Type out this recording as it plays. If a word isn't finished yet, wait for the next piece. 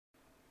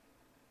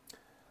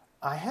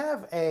I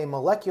have a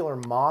molecular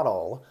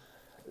model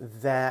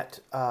that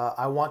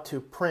I want to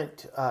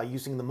print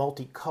using the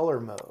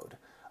multicolor mode.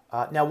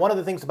 Now, one of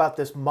the things about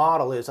this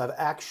model is I've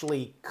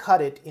actually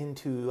cut it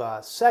into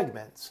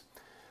segments.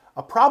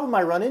 A problem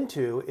I run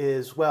into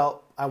is,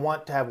 well, I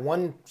want to have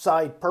one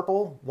side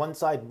purple, one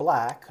side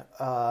black,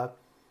 but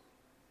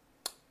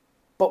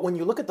when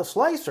you look at the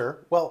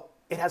slicer, well,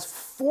 it has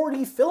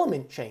 40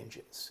 filament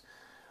changes.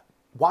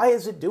 Why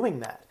is it doing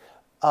that?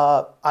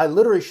 I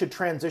literally should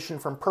transition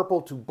from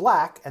purple to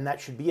black, and that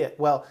should be it.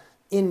 Well,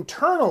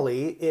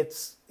 internally,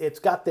 it's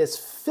got this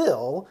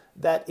fill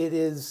that it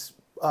is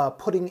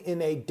putting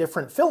in a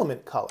different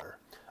filament color.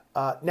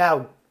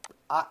 Now,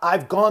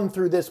 I've gone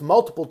through this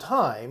multiple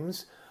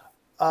times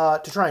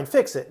to try and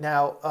fix it.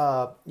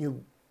 Now,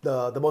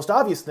 the most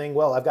obvious thing,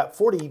 well, I've got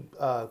 40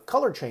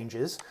 color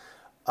changes,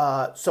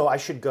 so I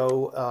should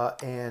go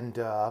and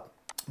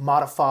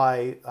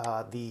modify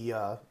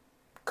the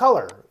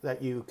color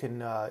that you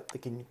can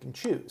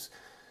choose.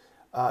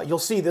 You'll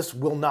see this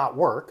will not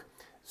work.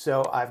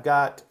 So I've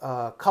got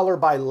color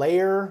by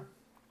layer,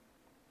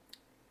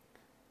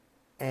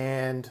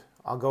 and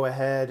I'll go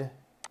ahead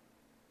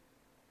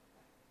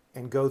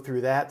and go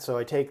through that. So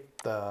I take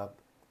the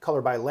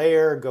color by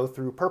layer, go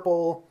through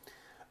purple.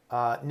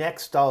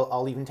 Next,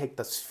 I'll even take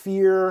the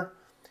sphere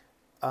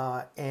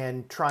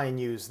and try and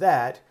use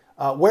that.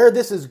 Where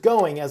this is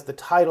going, as the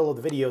title of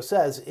the video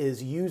says,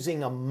 is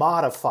using a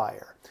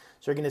modifier.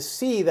 So you're going to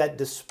see that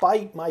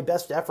despite my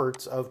best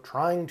efforts of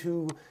trying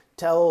to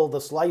tell the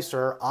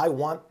slicer I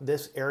want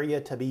this area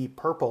to be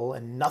purple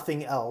and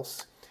nothing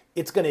else,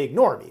 it's going to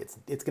ignore me.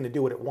 It's going to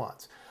do what it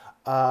wants.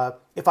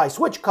 If I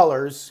switch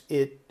colors,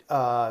 it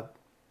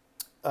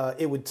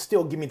would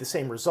still give me the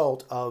same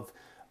result of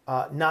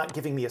not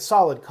giving me a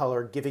solid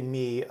color, giving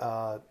me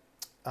a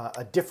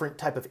different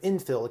type of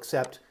infill,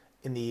 except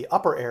in the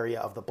upper area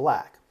of the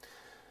black.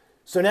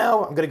 So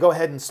now I'm going to go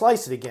ahead and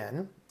slice it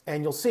again,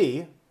 and you'll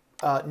see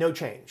no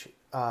change.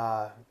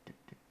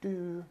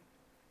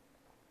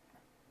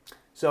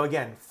 So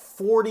again,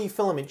 40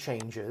 filament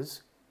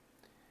changes,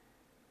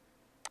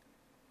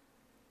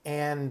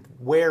 and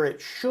where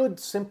it should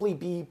simply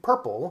be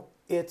purple,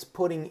 it's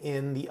putting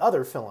in the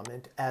other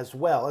filament as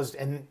well,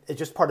 and it's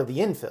just part of the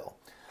infill.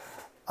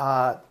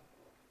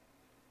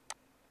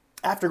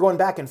 After going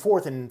back and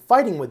forth and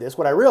fighting with this,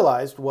 what I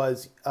realized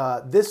was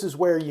this is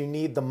where you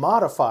need the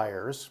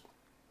modifiers,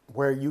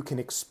 where you can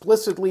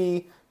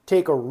explicitly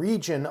take a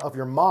region of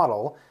your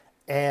model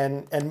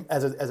and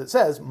as it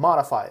says,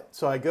 modify it.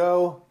 So I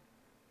go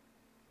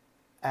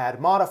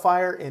add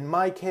modifier. In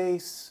my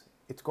case,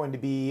 it's going to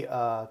be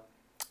a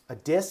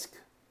disk.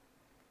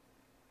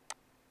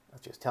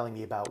 That's just telling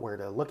me about where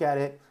to look at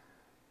it.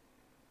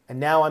 And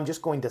now I'm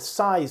just going to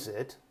size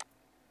it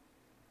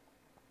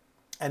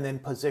and then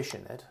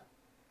position it.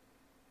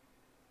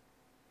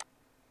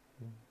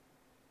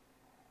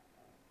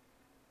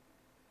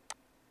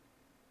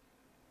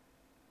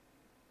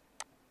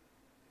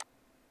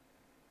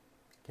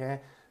 Okay,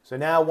 so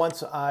now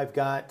once I've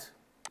got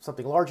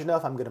something large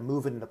enough, I'm going to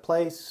move it into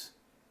place.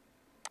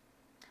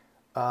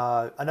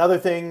 Another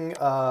thing,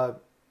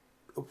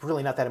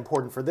 really not that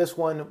important for this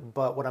one,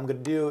 but what I'm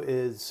going to do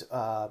is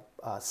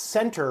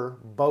center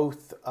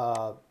both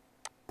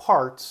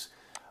parts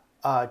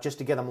just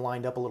to get them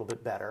lined up a little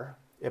bit better,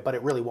 but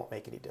it really won't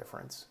make any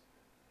difference.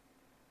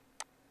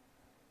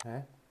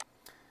 Okay.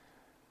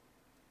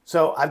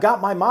 So I've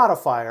got my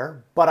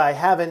modifier, but I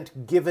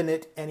haven't given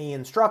it any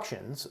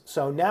instructions.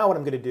 So now what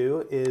I'm going to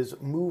do is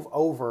move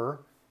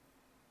over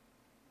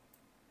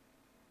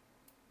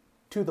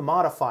to the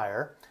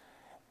modifier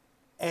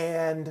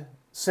and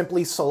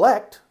simply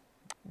select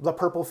the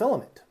purple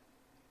filament.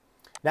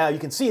 Now you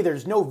can see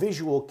there's no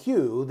visual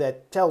cue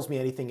that tells me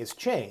anything has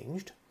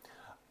changed.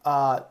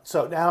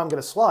 So now I'm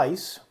going to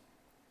slice,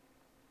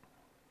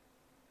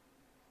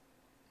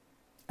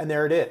 and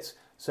there it is.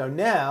 So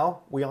now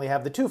we only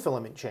have the two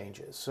filament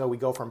changes. So we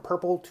go from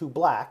purple to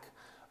black,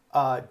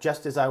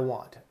 just as I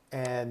want,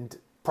 and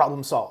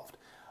problem solved.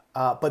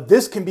 But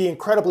this can be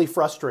incredibly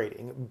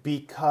frustrating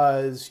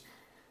because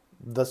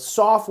the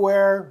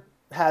software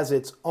has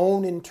its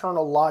own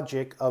internal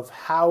logic of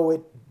how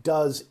it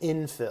does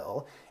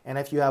infill. And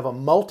if you have a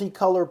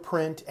multicolor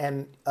print,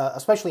 and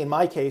especially in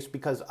my case,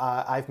 because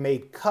I've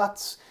made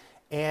cuts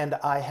and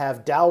I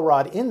have dowel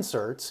rod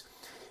inserts,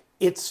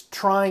 it's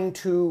trying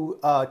to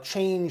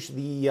change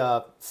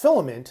the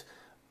filament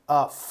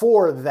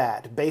for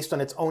that based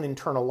on its own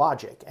internal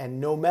logic.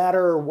 And no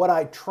matter what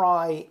I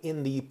try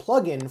in the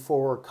plugin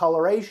for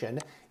coloration,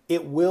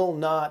 it will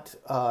not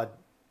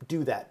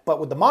do that. But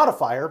with the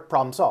modifier,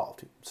 problem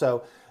solved.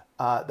 So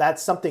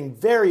that's something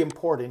very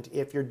important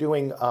if you're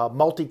doing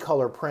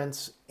multicolor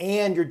prints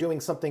and you're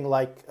doing something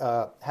like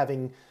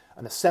having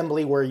an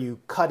assembly where you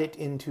cut it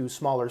into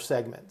smaller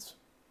segments.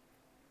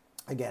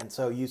 Again,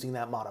 so using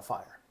that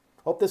modifier.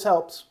 Hope this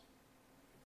helps.